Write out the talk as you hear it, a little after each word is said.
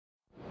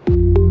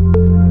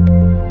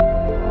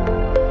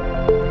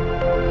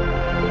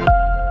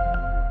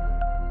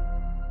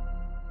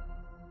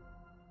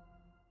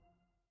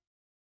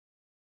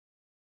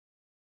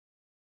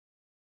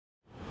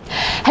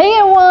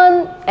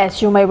As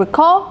you may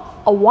recall,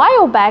 a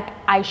while back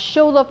I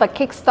showed off a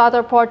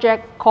Kickstarter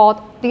project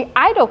called the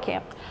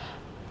IdolCam.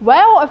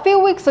 Well, a few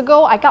weeks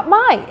ago I got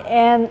mine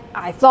and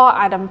I thought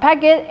I'd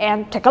unpack it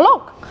and take a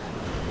look.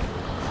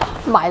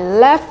 My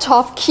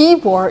laptop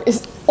keyboard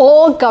is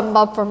all gummed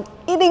up from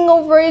eating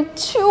over it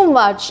too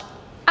much.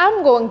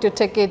 I'm going to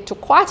take it to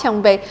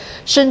Huaqiangbei,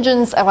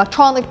 Shenzhen's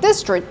electronic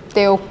district.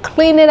 They'll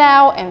clean it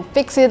out and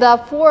fix it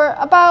up for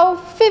about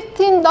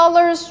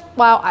 $15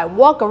 while I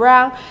walk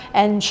around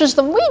and shoot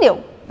some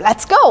video.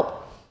 Let's go!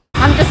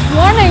 I'm just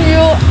warning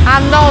you,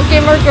 I'm not a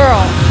gamer girl.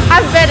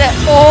 I've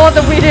vetted all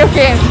the video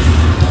games.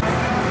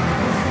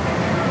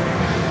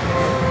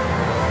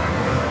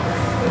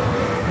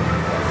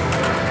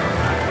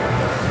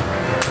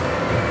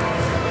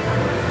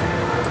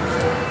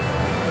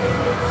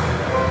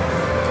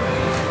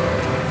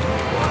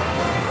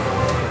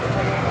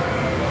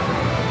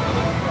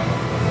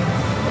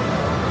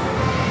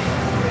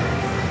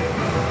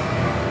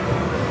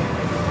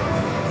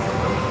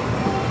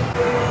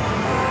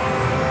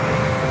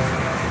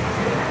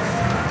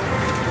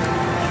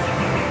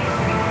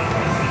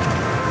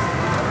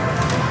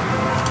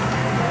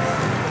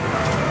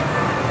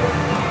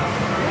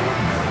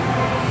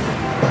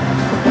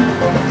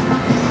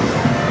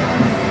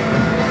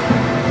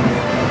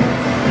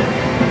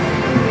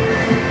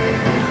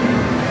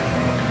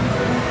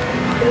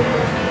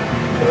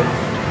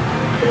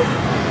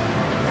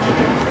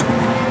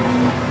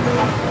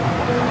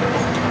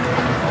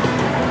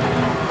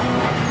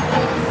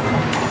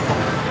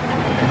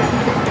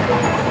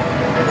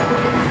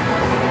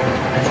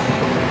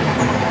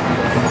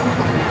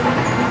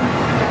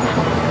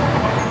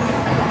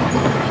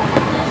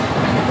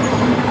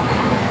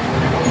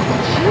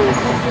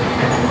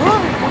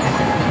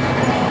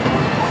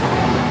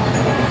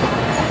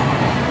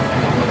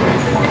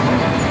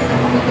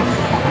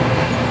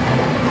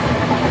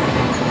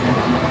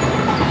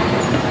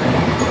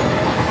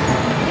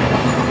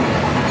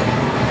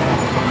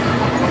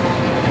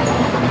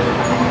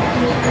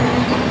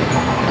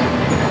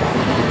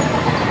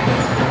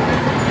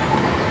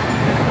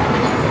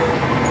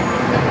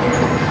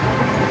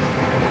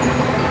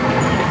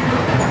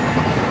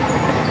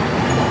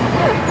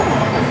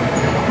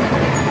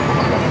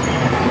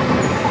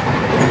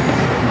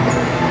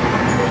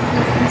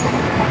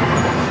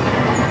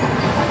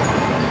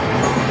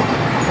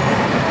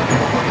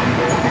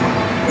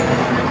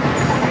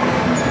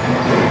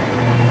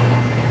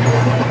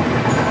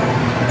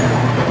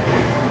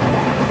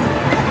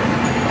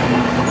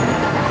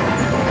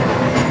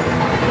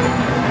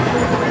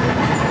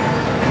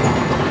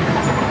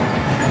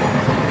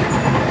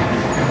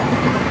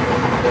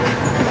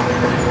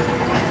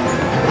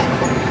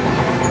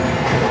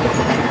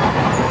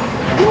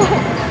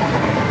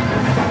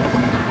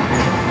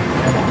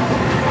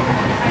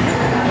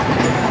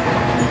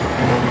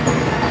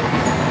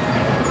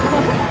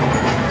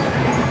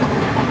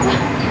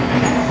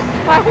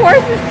 My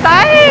horse is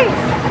dying!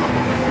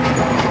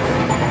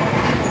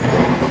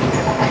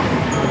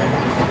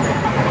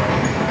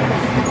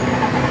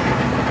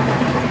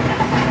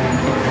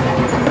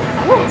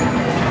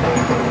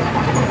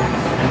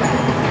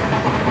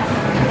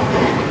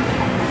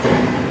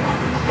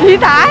 He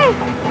died?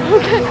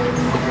 Okay.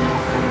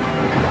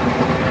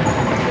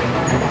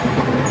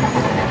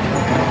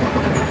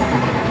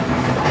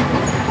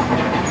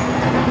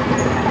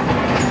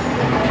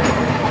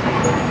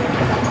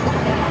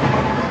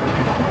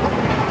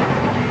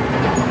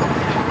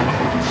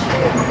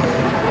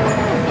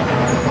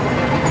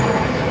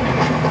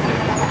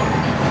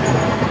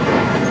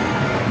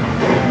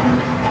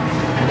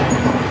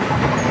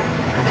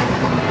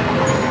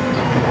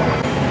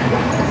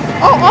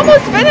 Oh,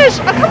 almost finished!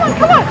 Oh, come on,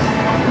 come on!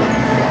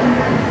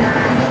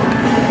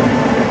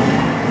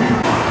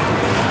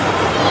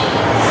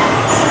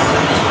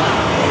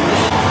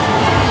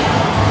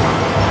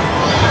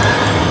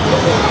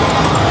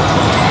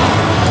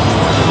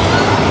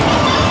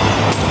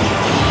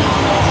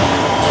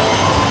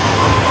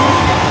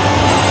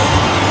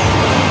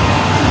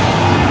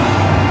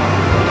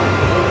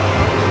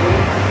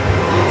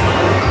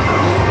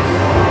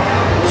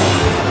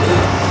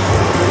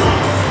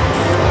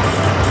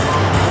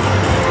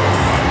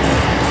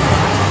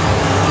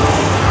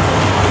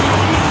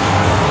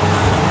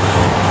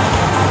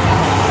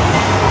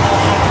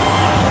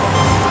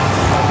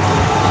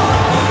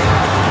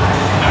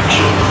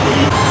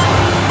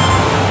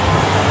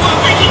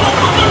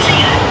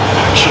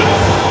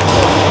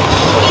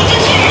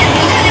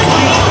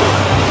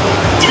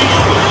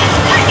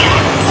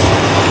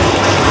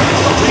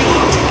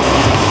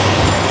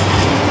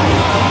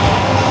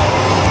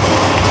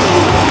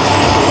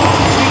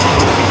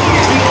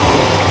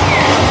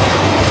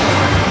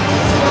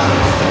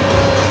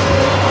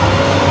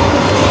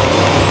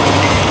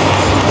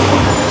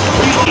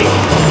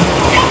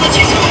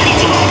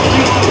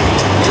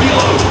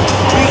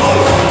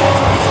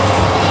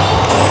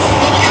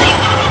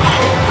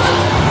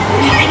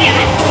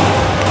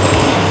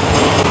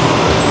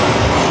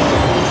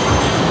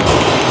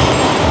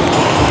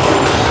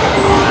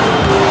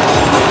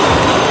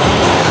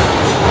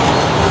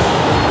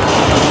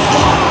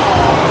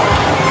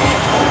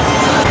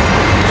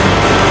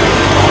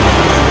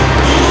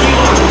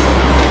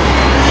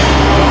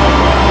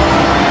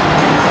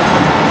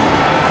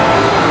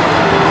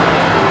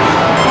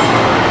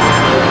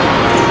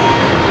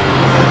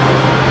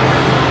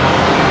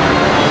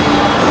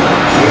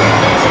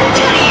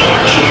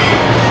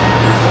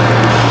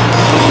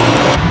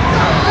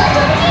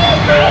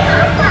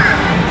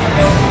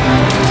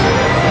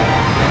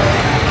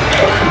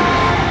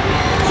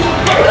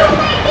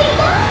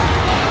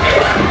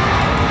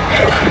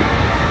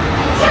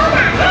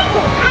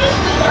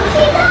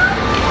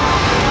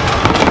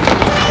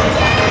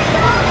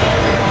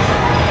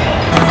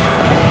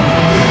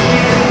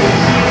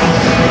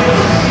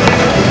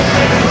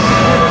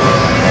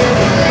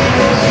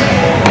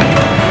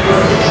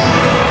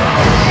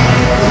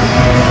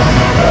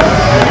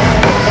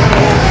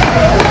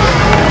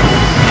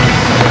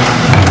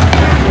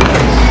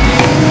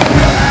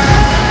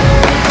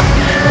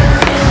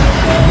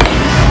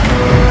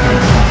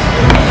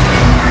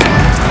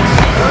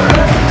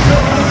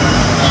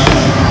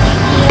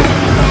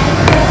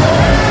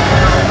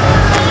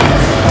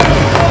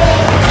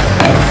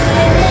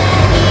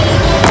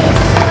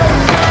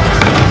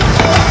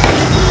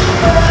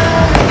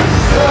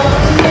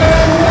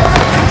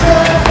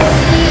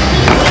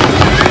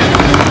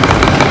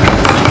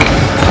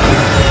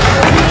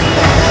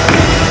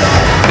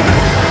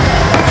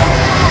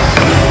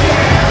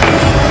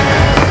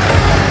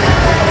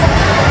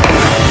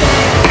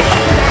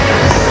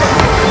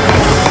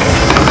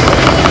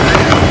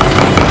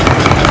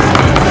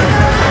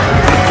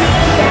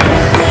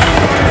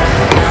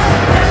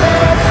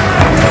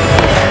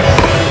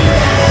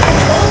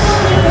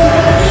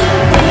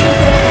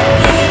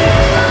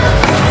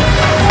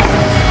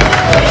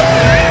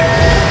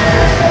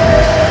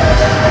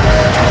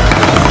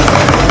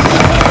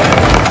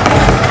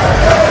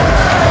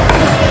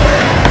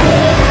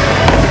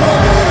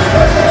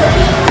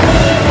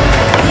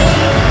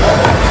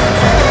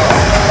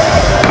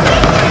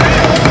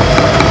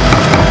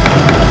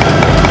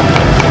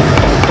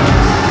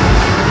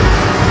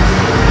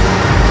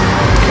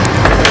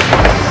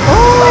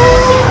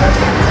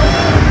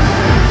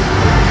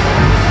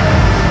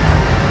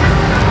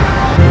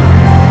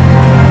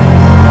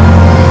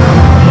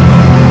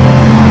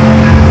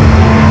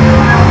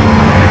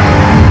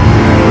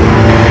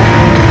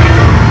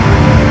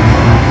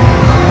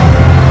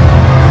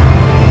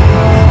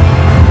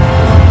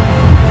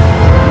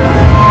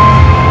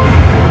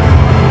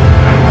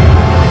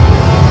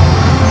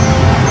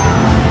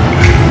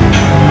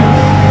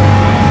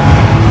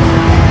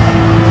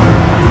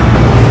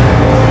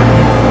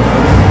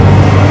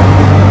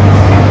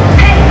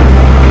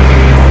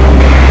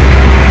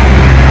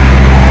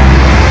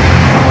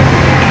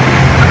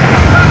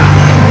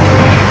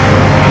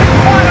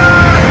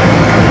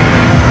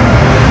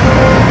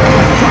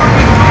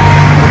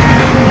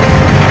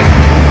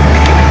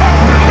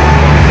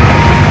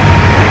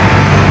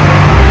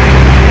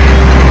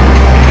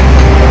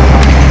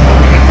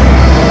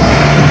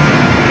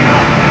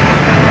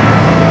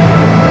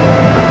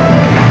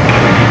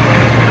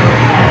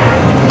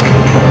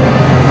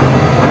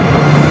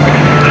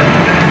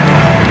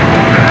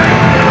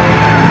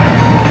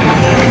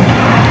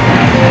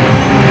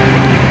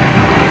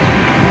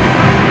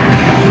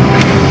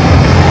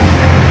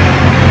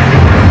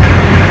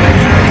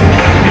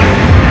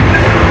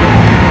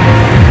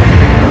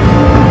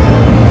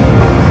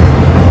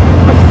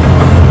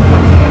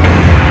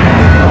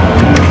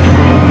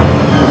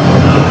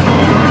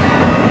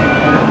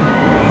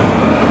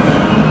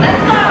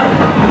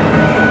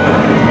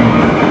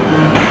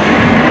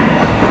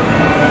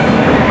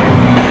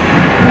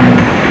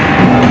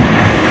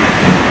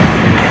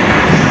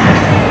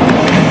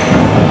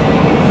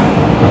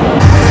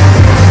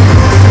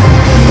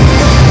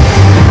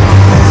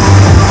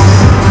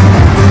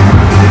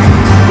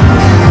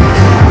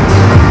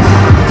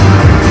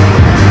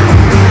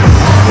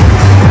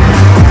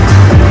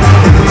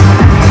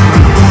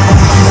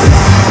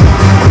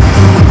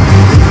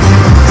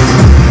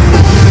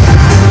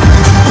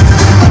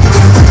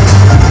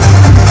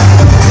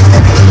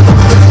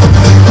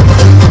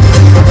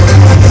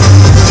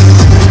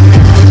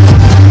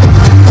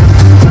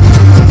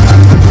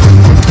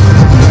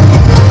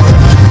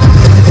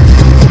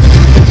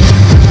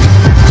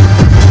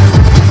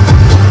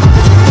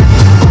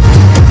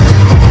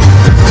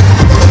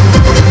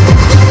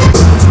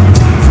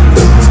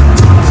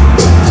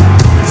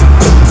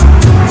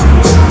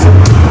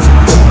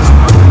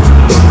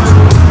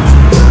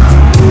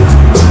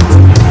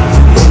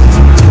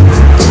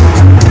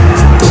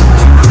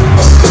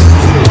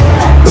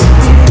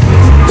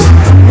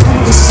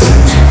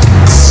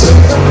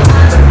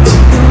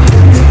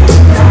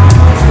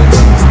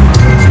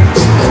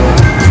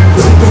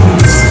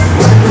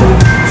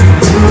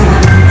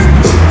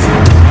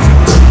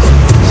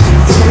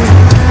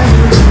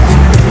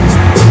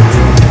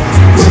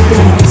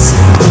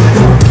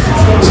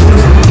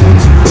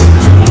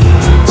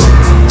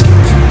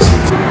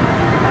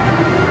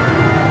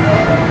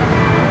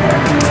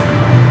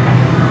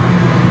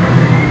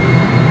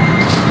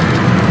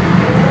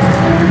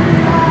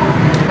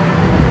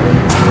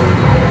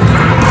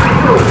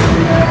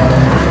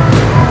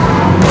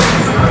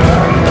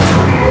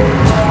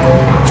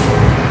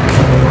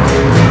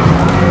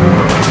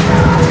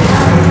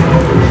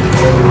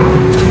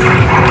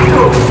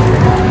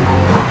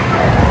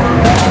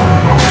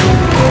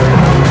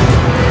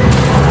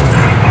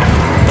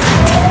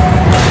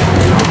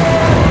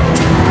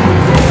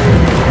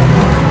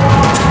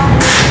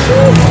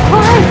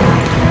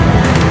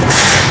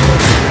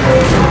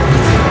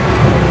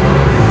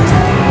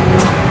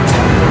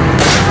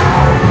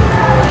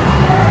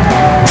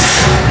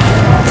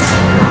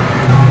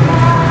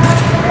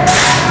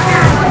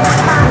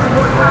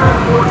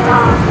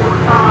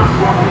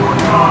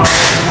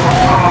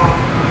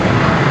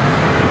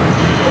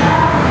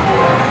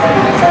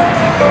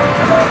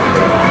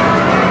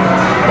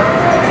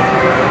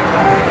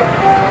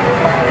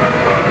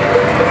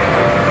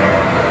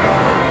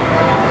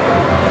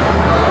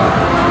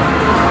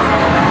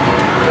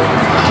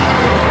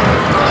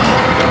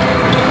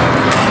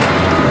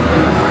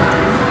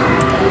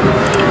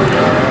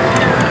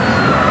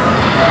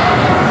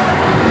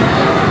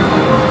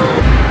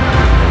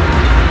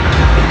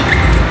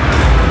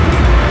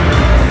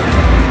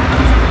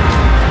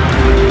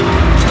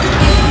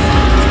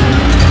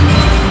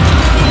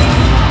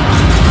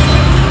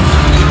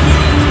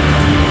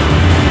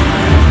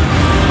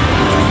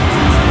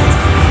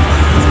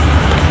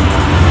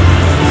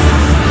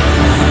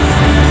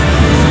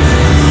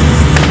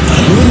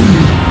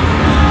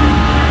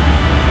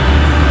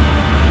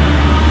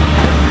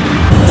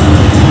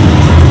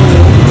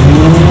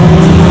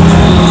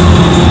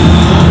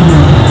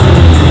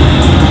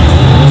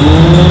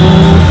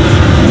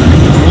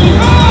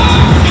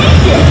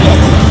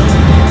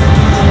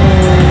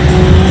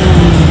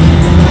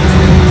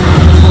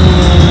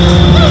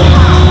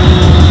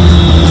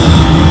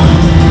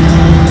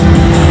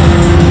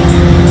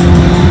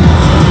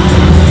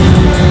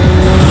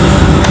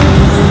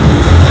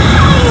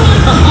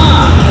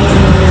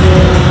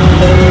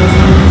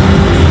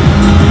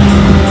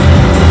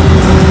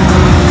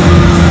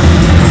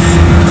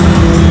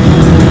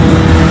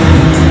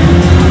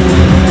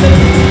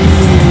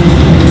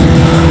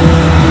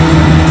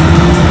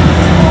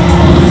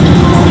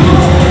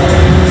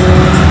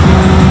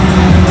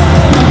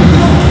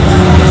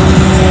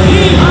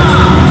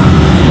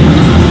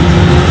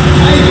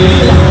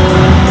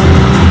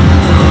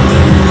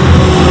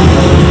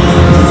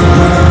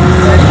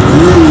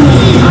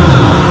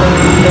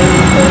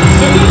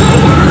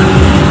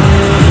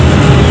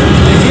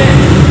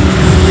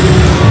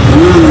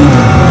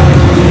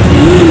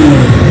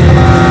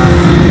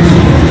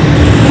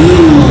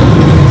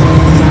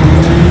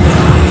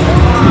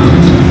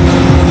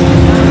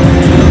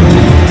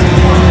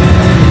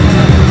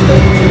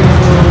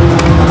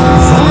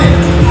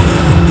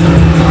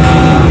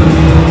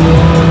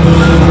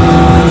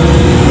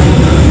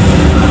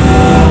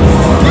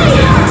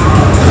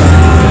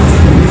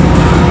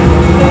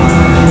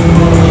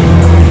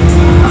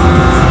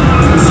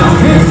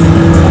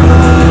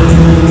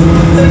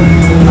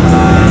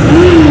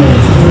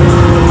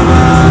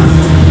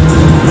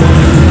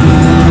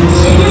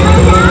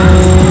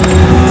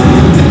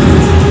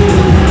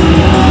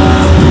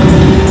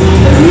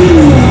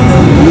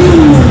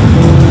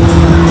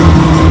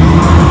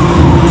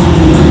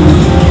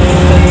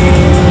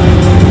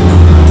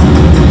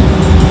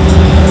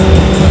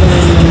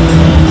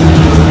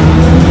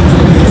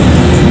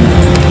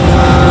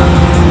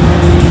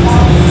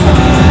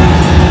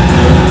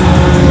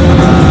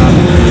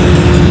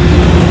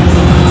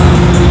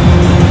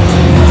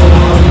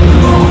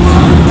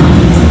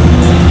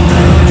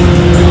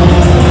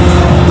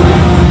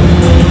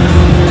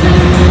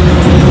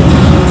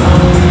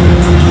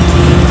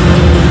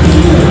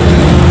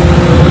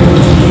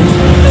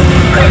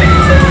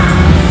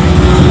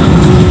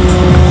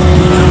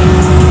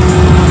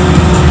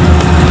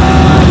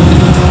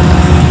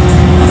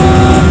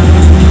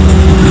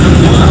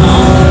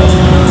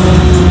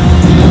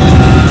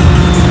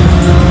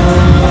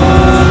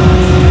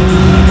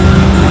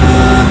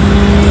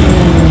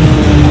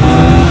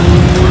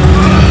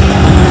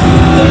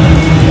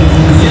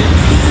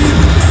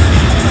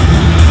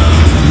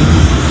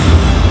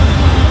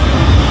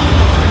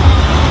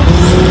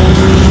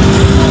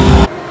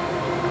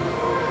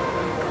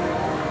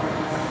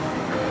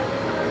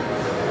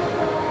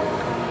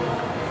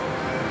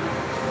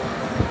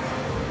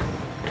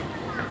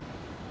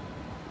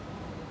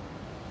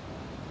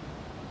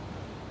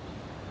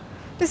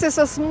 This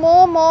is a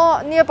small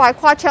mall nearby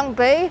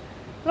Huaqiangbei.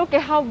 Look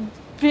at how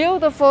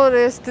beautiful it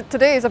is.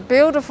 Today is a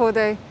beautiful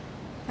day.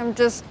 I'm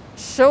just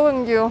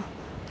showing you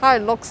how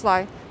it looks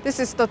like. This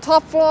is the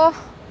top floor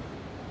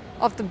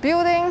of the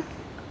building.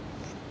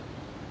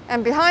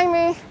 And behind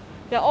me,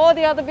 there are all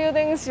the other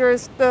buildings.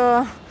 Here's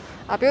the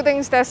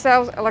buildings that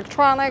sell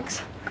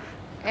electronics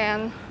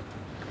and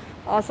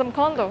some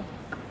condo.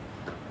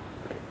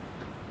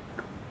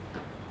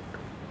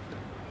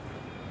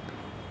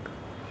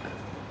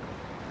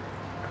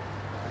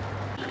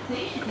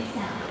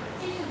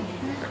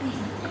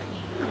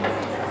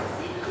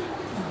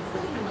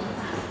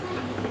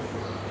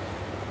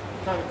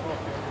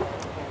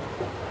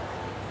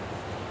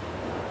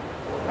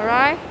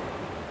 Alright,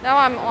 now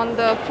I'm on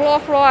the floor.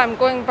 I'm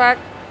going back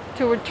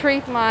to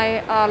retrieve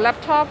my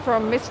laptop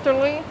from Mr.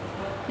 Lee.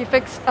 He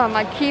fixed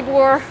my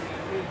keyboard.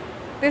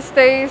 These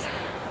days,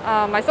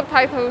 my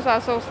subtitles are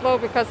so slow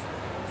because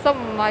some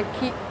of my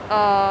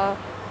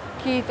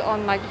keys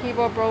on my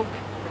keyboard broke.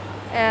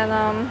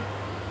 And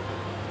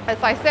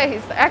as I said,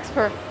 he's the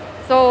expert.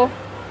 So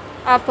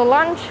after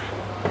lunch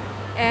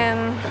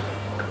and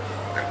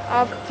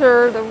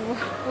after the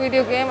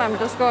video game, I'm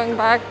just going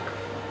back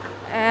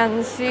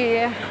and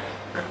see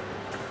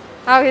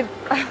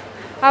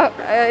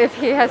if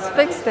he has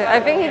fixed it. I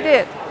think he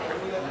did.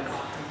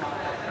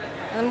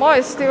 And the mall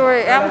is still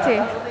very empty,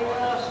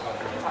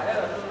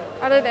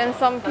 other than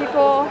some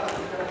people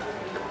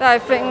that I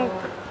think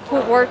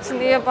who works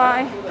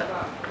nearby,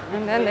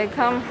 and then they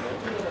come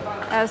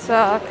as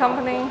a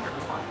company.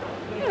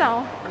 You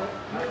know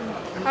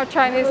how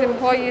Chinese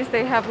employees,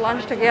 they have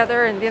lunch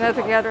together and dinner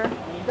together.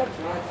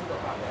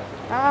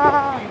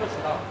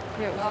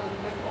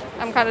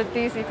 I'm kind of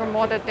dizzy from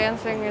all the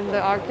dancing in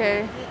the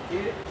arcade.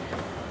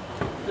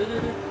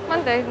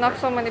 Monday, not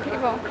so many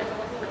people.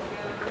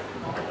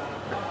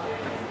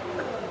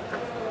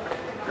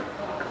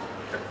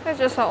 It's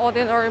just an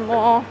ordinary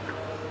mall,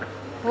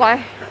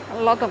 like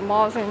a lot of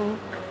malls in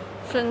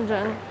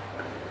Shenzhen.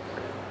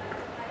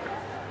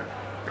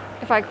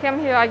 If I came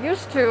here, I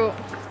used to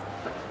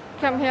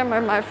come here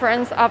with my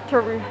friends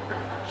after we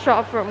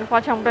shop from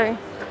Huaqiangbei.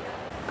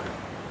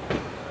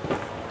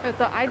 With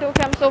the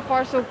IdolCam, so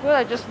far so good.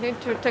 I just need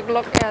to take a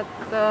look at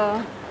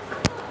the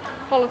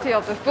quality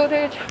of the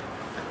footage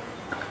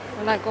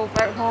when I go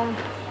back home.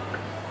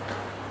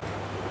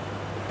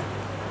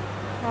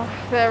 Oh,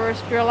 there is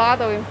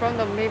gelato in front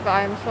of me, but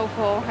I'm so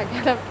full. I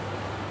can't have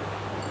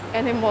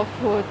any more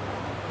food.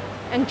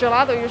 And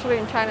gelato usually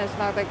in China is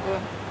not that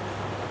good.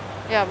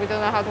 Yeah, we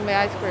don't know how to make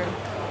ice cream.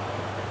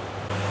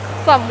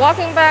 So I'm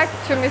walking back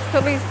to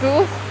Mr. Lee's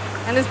booth,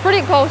 and it's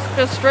pretty close,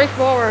 just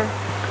straightforward.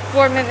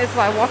 4 minutes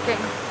by walking.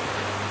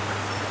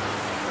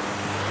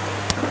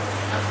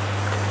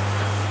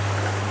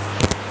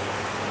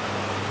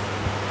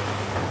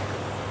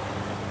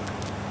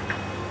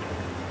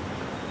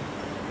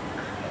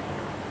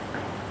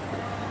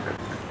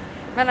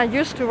 And I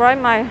used to ride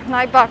my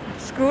 9-baht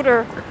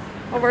scooter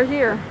over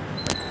here.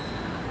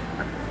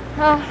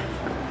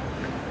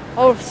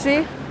 Oh,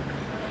 see?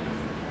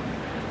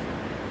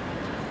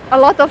 A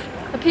lot of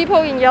the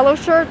people in yellow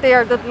shirt, they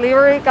are the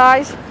delivery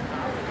guys.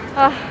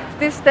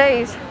 These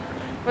days,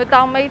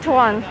 without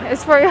Meituan,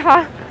 it's very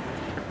hard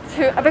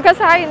to, because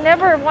I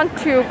never want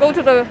to go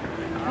to the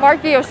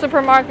market or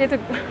supermarket to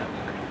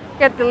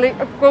get the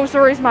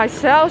groceries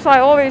myself, so I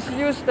always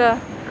use the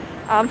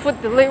food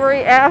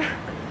delivery app.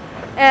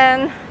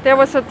 And there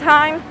was a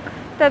time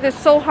that it's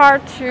so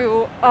hard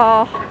to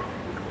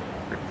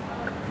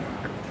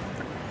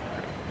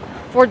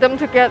for them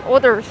to get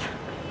orders,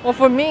 or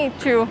for me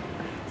to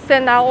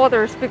send out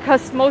orders,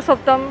 because most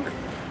of them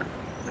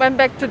went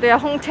back to their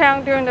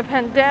hometown during the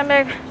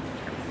pandemic.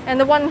 And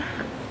the one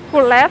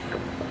who left,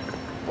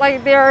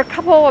 like there are a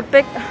couple of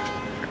big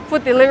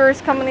food delivery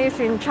companies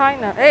in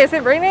China. Hey, is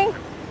it raining?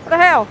 What the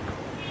hell?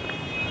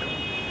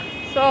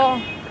 So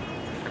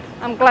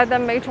I'm glad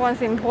that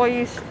Meituan's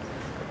employees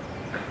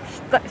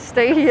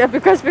stay here,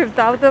 because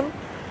without them,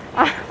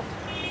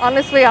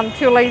 honestly, I'm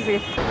too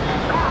lazy.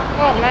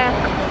 Oh man,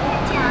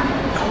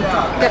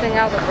 I'm getting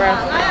out of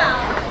breath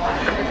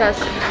because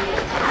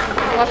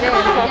walking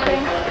and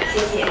talking,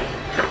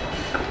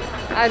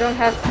 I don't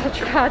have such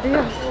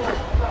cardio.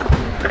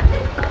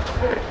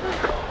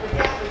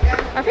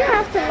 I think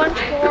after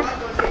lunch more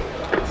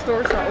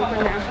stores are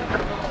open now.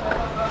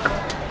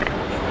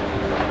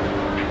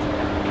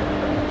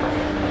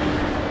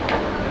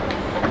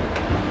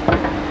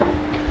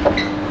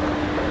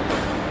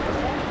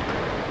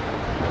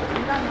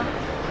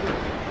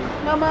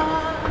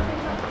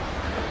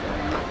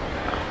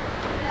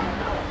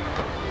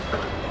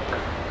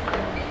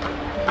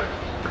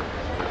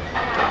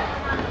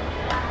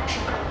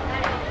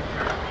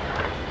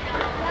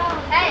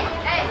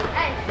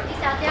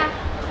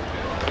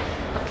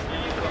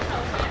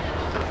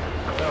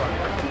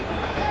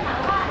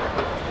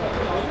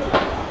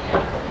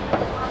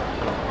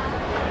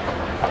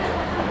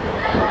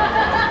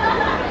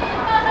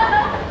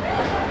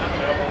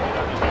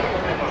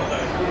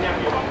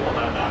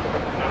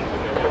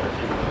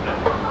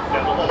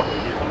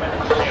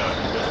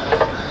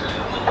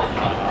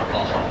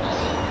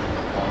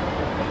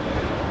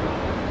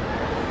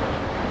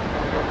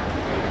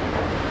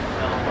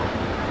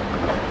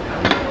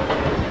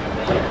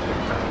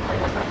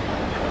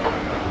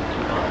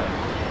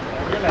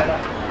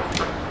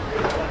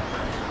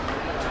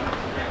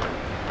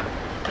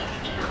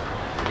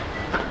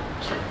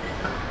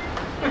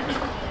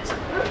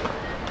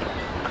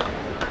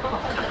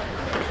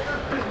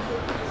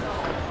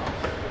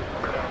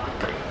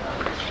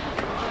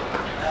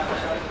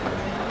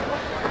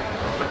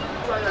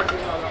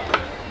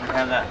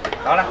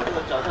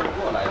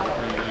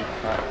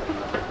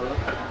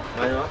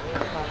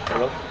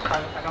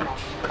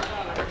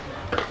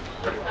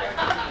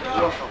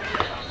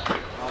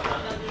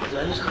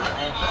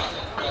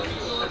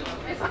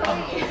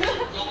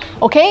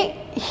 Okay,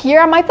 here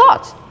are my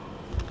thoughts.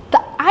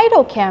 The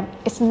IdolCam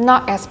is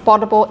not as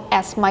portable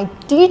as my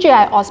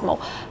DJI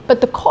Osmo,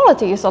 but the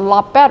quality is a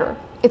lot better.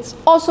 It's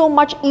also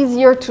much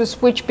easier to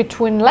switch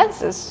between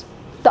lenses.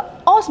 The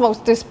Osmo's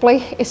display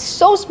is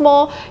so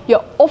small,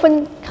 you're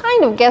often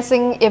kind of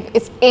guessing if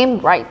it's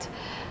aimed right.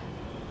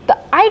 The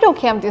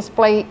IdolCam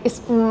display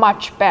is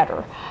much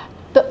better.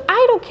 The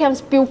IdolCam's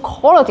build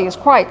quality is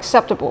quite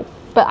acceptable,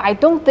 but I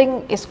don't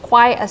think it's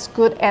quite as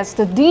good as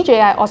the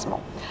DJI Osmo.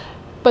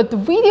 But the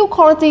video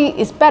quality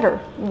is better,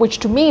 which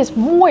to me is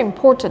more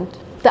important.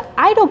 The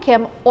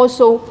IdolCam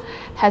also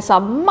has a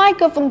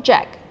microphone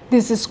jack.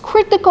 This is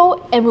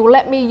critical and will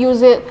let me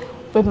use it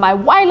with my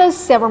wireless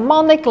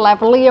ceramic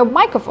lavalier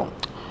microphone.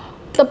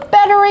 The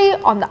battery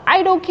on the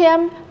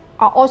IdolCam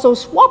are also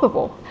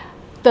swappable.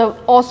 The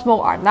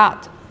Osmo are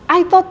not.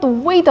 I thought the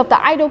weight of the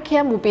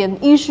IdolCam would be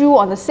an issue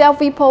on the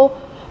selfie pole,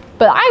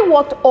 but I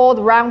walked all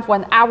around for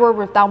an hour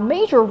without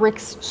major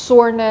wrist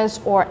soreness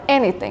or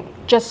anything.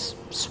 Just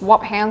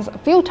swap hands a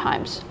few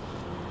times.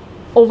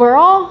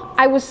 Overall,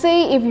 I would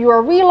say if you're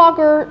a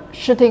vlogger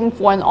shooting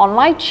for an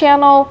online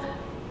channel,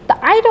 the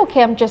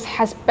IdolCam just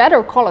has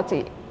better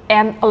quality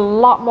and a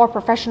lot more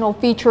professional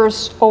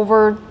features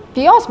over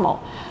the Osmo.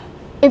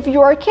 If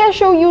you're a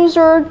casual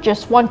user,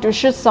 just want to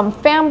shoot some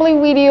family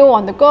video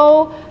on the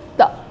go,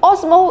 the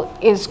Osmo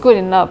is good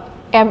enough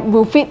and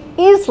will fit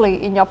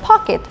easily in your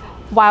pocket,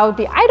 while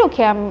the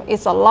IdolCam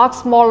is a lot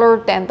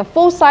smaller than the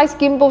full-size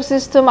gimbal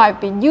system I've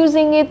been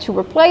using it to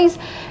replace.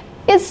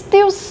 It's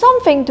still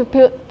something to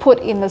put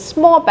in a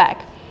small bag.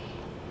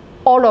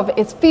 All of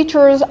its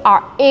features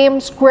are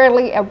aimed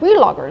squarely at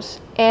vloggers,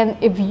 and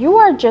if you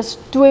are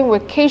just doing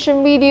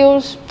vacation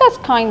videos, that's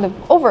kind of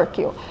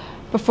overkill.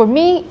 But for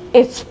me,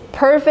 it's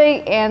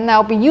perfect and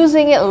I'll be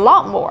using it a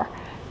lot more.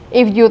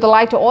 If you'd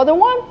like to order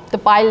one, the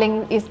buy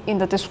link is in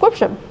the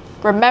description.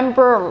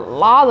 Remember, a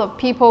lot of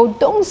people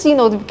don't see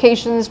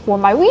notifications for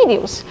my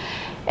videos,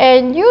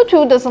 and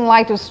YouTube doesn't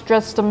like to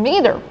stress them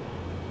either.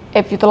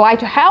 If you'd like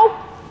to help,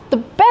 the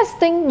best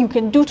thing you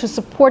can do to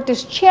support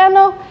this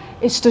channel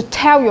is to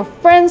tell your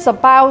friends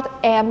about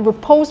and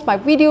repost my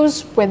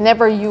videos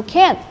whenever you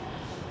can.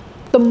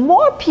 The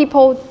more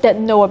people that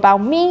know about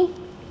me,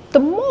 the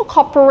more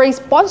corporate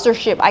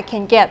sponsorship I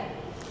can get,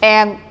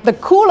 and the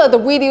cooler the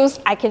videos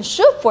I can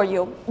shoot for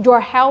you. Your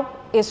help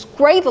is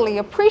greatly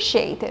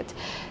appreciated.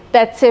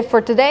 That's it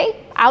for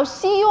today. I'll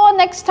see you all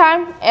next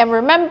time. And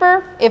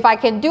remember, if I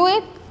can do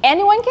it,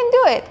 anyone can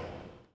do it.